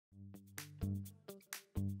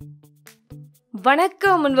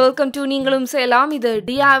வணக்கம் and welcome to நீங்களும் செய்யலாம் இது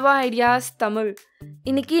DIY ஐடியாஸ் தமிழ்.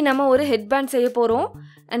 இன்னைக்கு நம்ம ஒரு ஹெட்பேண்ட் செய்ய போறோம்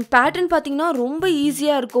and pattern பாத்தீங்கன்னா ரொம்ப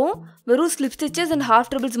ஈஸியா இருக்கும். வெறும் slip stitches and half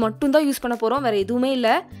trebles மட்டும் தான் யூஸ் பண்ண போறோம், வேற எதுவுமே இல்ல.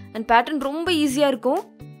 and pattern ரொம்ப ஈஸியா இருக்கும்.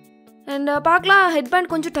 and பார்க்கலாம்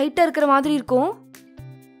ஹெட்பேண்ட் கொஞ்சம் டைட்டா இருக்கிற மாதிரி இருக்கும்.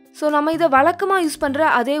 ஸோ நம்ம இதை வழக்கமா யூஸ் பண்ற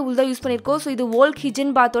அதே உள் தான் யூஸ் பண்ணியிருக்கோம். ஸோ இது வோல்க்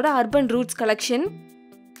ஹிஜன் பாத்தோட அர்பன் ரூட்ஸ் கலெக்ஷன்.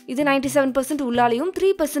 இது 97% உள்ளாலையும்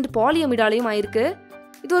 3% பாலியமிடாலையும் ஆயிருக்கு.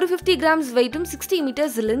 இது ஒரு 50 grams வெயிட்டும் 60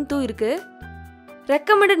 meters லென்த்தும் இருக்கு.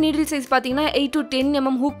 ரெக்கமெண்டட் நீடில் சைஸ் பார்த்தீங்கன்னா 8 to 10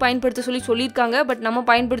 mm ஹூக் பயன்படுத்த சொல்லியிருக்காங்க. பட் நம்ம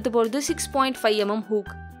பயன்படுத்த போகிறது 6.5 mm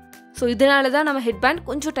ஹூக். ஸோ இதனால தான் நம்ம ஹெட்பேண்ட்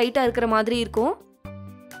கொஞ்சம் டைட்டாக இருக்கிற மாதிரி இருக்கும்.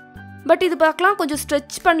 பட் இது பார்க்கலாம் கொஞ்சம்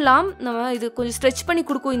ஸ்ட்ரெச் பண்ணலாம். நம்ம இது கொஞ்சம் ஸ்ட்ரெச் பண்ணி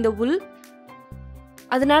கொடுக்கும் இந்த உள்.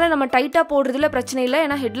 அதனால நம்ம டைட்டாக போடுறதுல பிரச்சனை இல்லை,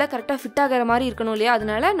 ஏன்னா ஹெட்டில் கரெக்டாக ஃபிட் ஆகிற மாதிரி இருக்கணும் இல்லையா,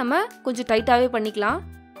 அதனால நம்ம கொஞ்சம் டைட்டாகவே பண்ணிக்கலாம்.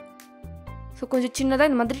 ஸோ கொஞ்சம் சின்னதாக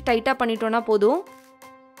இந்த மாதிரி டைட்டாக பண்ணிட்டோன்னா போதும்.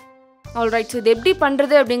 ஆல்ரைட், ஸோ இது எப்படி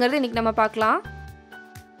பண்ணுறது அப்படிங்கிறது இன்றைக்கி நம்ம பார்க்கலாம்.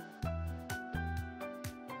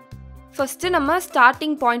 ஃபஸ்ட்டு நம்ம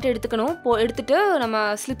ஸ்டார்டிங் பாயிண்ட் எடுத்துக்கணும். எடுத்துகிட்டு நம்ம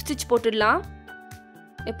ஸ்லிப் ஸ்டிச் போட்டுடலாம்.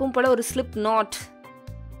 எப்பவும் போல் ஒரு ஸ்லிப் நாட்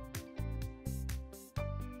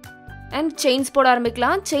அண்ட் செயின்ஸ் போட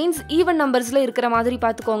ஆரம்பிக்கலாம். செயின்ஸ் ஈவன் நம்பர்ஸில் இருக்கிற மாதிரி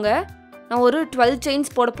பார்த்துக்கோங்க. நான் ஒரு 12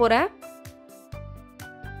 செயின்ஸ் போட போகிறேன்.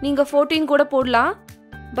 நீங்கள் 14 கூட போடலாம்,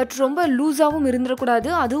 பட் ரொம்ப லூஸாகவும் இருந்துடக்கூடாது,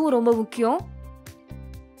 அதுவும் ரொம்ப முக்கியம்.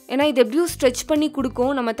 ஏன்னா இது எப்படியும் ஸ்ட்ரெச் பண்ணி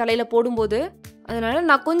கொடுக்கும் நம்ம தலையில் போடும்போது. அதனால்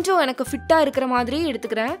நான் கொஞ்சம் எனக்கு ஃபிட்டாக இருக்கிற மாதிரி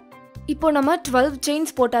எடுத்துக்கிறேன். இப்போ நம்ம 12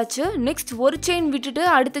 செயின்ஸ் போட்டாச்சு. நெக்ஸ்ட் ஒரு செயின் விட்டுட்டு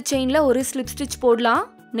அடுத்த செயினில் ஒரு ஸ்லிப் ஸ்டிச் போடலாம்.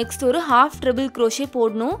 நெக்ஸ்ட் ஒரு ஹாஃப் ட்ரெபிள் க்ரோஷே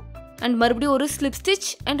போடணும். அண்ட் மறுபடியும் ஒரு ஸ்லிப்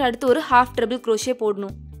ஸ்டிச் அண்ட் அடுத்து ஒரு ஹாஃப் ட்ரெபிள் க்ரோஷே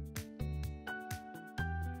போடணும்.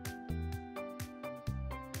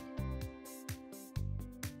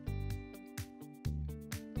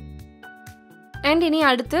 அண்ட் இனி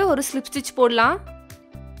அடுத்து ஒரு ஸ்லிப் ஸ்டிச் போடலாம்.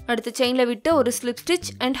 அடுத்த செயினில் விட்டு ஒரு slip stitch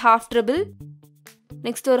and half treble,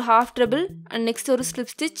 next ஒரு ஹாஃப் ட்ரெபிள் அண்ட் நெக்ஸ்ட் ஒரு ஸ்லிப்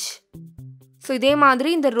ஸ்டிச். ஸோ இதே மாதிரி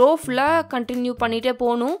இந்த ரோ ஃபுல்லாக கண்டினியூ பண்ணிகிட்டே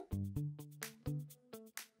போகணும்.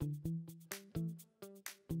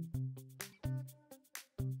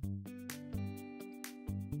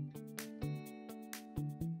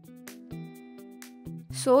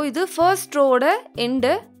 ஸோ இது ஃபர்ஸ்ட் ரோவோட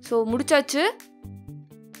எண்டு. ஸோ முடிச்சாச்சு.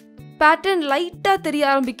 பேட்டர்ன் லைட்டாக தெரிய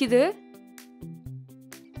ஆரம்பிக்குது.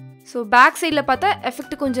 ஸோ பேக் சைடில் பார்த்தா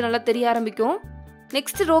எஃபெக்ட் கொஞ்சம் நல்லா தெரிய ஆரம்பிக்கும்.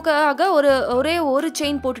 நெக்ஸ்ட் ரோக்காக ஒரே ஒரு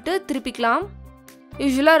செயின் போட்டுட்டு திருப்பிக்கலாம்.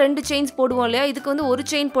 யூஸ்வலாக 2 செயின்ஸ் போடுவோம் இல்லையா, இதுக்கு வந்து ஒரு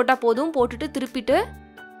செயின் போட்டால் போதும். போட்டுட்டு திருப்பிட்டு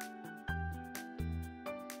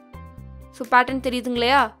ஸோ பேட்டர்ன் தெரியுதுங்க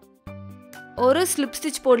இல்லையா, ஒரு ஸ்லிப்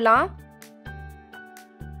ஸ்டிச் போடலாம்.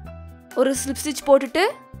 ஒரு ஸ்லிப் ஸ்டிச் போட்டுட்டு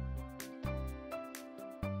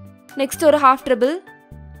நெக்ஸ்ட் ஒரு ஹாஃப் ட்ரெபிள்,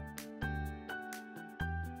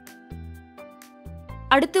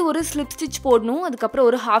 அடுத்து ஒரு ஸ்லிப் ஸ்டிச் போடணும். அதுக்கப்புறம்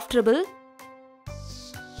ஒரு ஹாஃப் ட்ரெபிள்,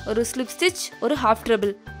 ஒரு ஸ்லிப் ஸ்டிச், ஒரு ஹாஃப்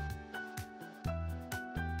ட்ரெபிள்.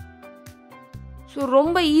 ஸோ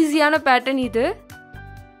ரொம்ப ஈஸியான பேட்டர்ன் இது.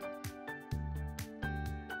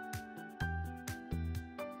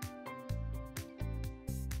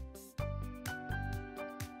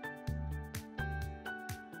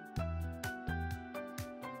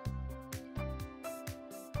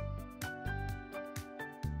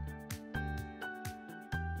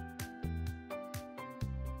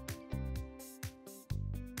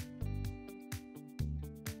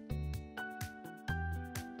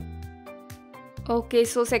 ஓகே,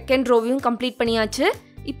 ஸோ செகண்ட் ரோவையும் கம்ப்ளீட் பண்ணியாச்சு.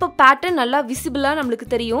 இப்போ பேட்டர்ன் நல்லா விசிபிளாக நம்மளுக்கு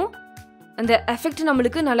தெரியும், அந்த எஃபெக்ட்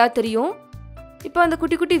நம்மளுக்கு நல்லா தெரியும். இப்போ அந்த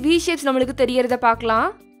குட்டி குட்டி வி ஷேப்ஸ் நம்மளுக்கு தெரியறத பார்க்கலாம்.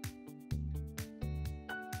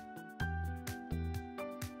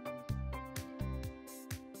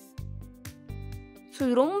 ஸோ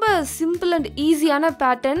ரொம்ப சிம்பிள் அண்ட் ஈஸியான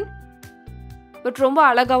பேட்டர்ன், பட் ரொம்ப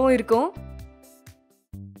அழகாகவும் இருக்கும்.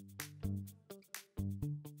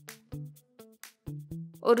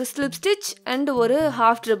 ஒரு ஸ்லிப் ஸ்டிச் அண்ட் ஒரு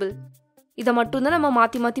ஹாஃப் ட்ரெபிள், இதை மட்டும்தான் நம்ம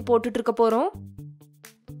மாற்றி மாற்றி போட்டுட்டு இருக்க போகிறோம்.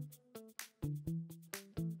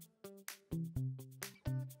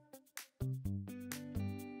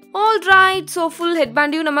 ஆல்ரைட், ஸோ ஃபுல்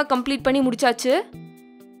ஹெட்பேண்டையும் நம்ம கம்ப்ளீட் பண்ணி முடிச்சாச்சு.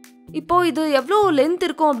 இப்போது இது எவ்வளோ லென்த்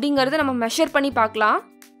இருக்கும் அப்படிங்கிறத நம்ம மெஷர் பண்ணி பார்க்கலாம்.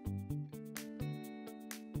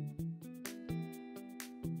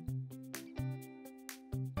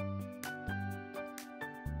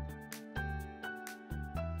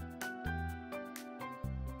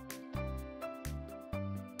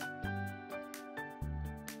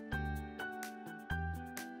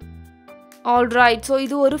 ஆல்ரைட், ஸோ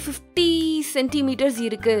இது ஒரு 50 centimeters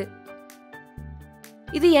இருக்குது.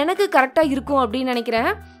 இது எனக்கு கரெக்டாக இருக்கும் அப்படின்னு நினைக்கிறேன்.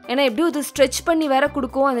 ஏன்னா எப்படியும் இது ஸ்ட்ரெச் பண்ணி வேற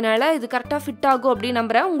கொடுக்கும், அதனால இது கரெக்டாக ஃபிட் ஆகும் அப்படின்னு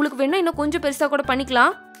நம்புகிறேன். உங்களுக்கு வேணால் இன்னும் கொஞ்சம் பெருசாக கூட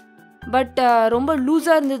பண்ணிக்கலாம். பட் ரொம்ப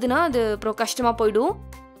லூஸாக இருந்ததுன்னா அது அப்புறம் கஷ்டமாக போயிடும்.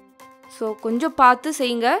 ஸோ கொஞ்சம் பார்த்து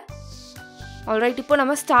செய்யுங்க. ஆல்ரைட், இப்போ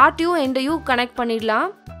நம்ம ஸ்டார்ட்டையும் எண்டையும் கனெக்ட் பண்ணிடலாம்.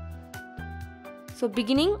 ஸோ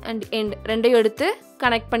பிகினிங் அண்ட் எண்ட் ரெண்டையும் எடுத்து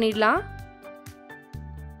கனெக்ட் பண்ணிடலாம்.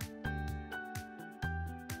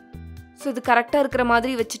 ஸோ இது கரெக்டாக இருக்கிற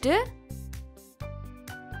மாதிரி வச்சுட்டு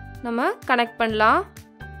நம்ம கனெக்ட் பண்ணலாம்.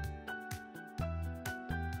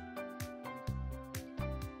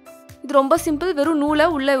 இது ரொம்ப சிம்பிள். வெறும் நூலை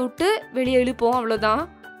உள்ளே விட்டு வெளியே இழுப்போம், அவ்வளோதான்.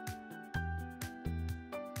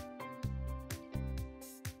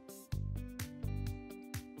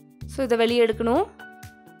 ஸோ இதை வெளியே எடுக்கணும்.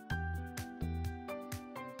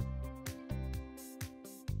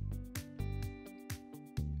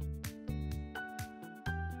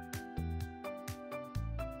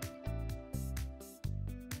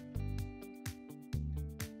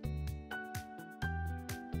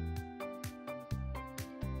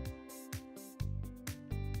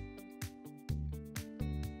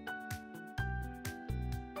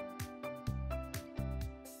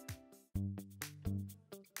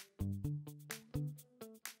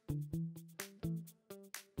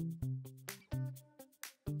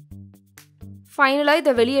 ஃபைனலாக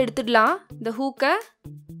இதை வெளியே எடுத்துடலாம். இந்த ஹூக்கை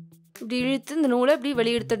இப்படி இழுத்து இந்த நூலை இப்படி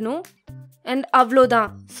வெளியே எடுத்துடணும். அண்ட் அவ்வளோதான்.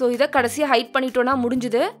 ஸோ இதை கடைசியாக ஹைட் பண்ணிட்டோன்னா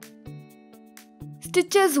முடிஞ்சுது.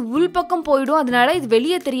 ஸ்டிச்சஸ் உள் பக்கம் போயிடும், அதனால இது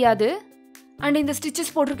வெளியே தெரியாது. அண்ட் இந்த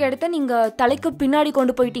ஸ்டிச்சஸ் போட்டிருக்க இடத்த நீங்கள் தலைக்கு பின்னாடி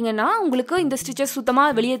கொண்டு போயிட்டீங்கன்னா உங்களுக்கு இந்த ஸ்டிச்சஸ்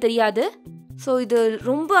சுத்தமாக வெளியே தெரியாது. ஸோ இது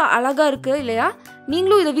ரொம்ப அழகாக இருக்குது இல்லையா?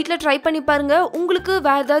 நீங்களும் இதை வீட்டில் ட்ரை பண்ணி பாருங்கள். உங்களுக்கு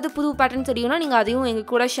வேறு ஏதாவது புது பேட்டர்ன் தெரியும்னா நீங்கள் அதையும்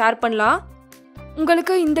எங்கள் கூட ஷேர் பண்ணலாம்.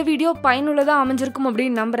 உங்களுக்கு இந்த வீடியோ பயனுள்ளதாக அமைஞ்சிருக்கும்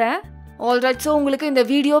அப்படின்னு நம்புகிறேன். ஆல்ரைட், ஸோ உங்களுக்கு இந்த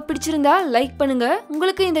வீடியோ பிடிச்சிருந்தா லைக் பண்ணுங்கள்.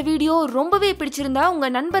 உங்களுக்கு இந்த வீடியோ ரொம்பவே பிடிச்சிருந்தா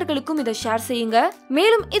உங்கள் நண்பர்களுக்கும் இதை ஷேர் செய்யுங்க.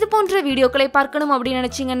 மேலும் இது போன்ற வீடியோக்களை பார்க்கணும் அப்படின்னு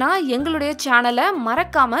நினச்சிங்கன்னா எங்களுடைய சேனலை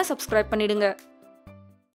மறக்காமல் சப்ஸ்கிரைப் பண்ணிடுங்க.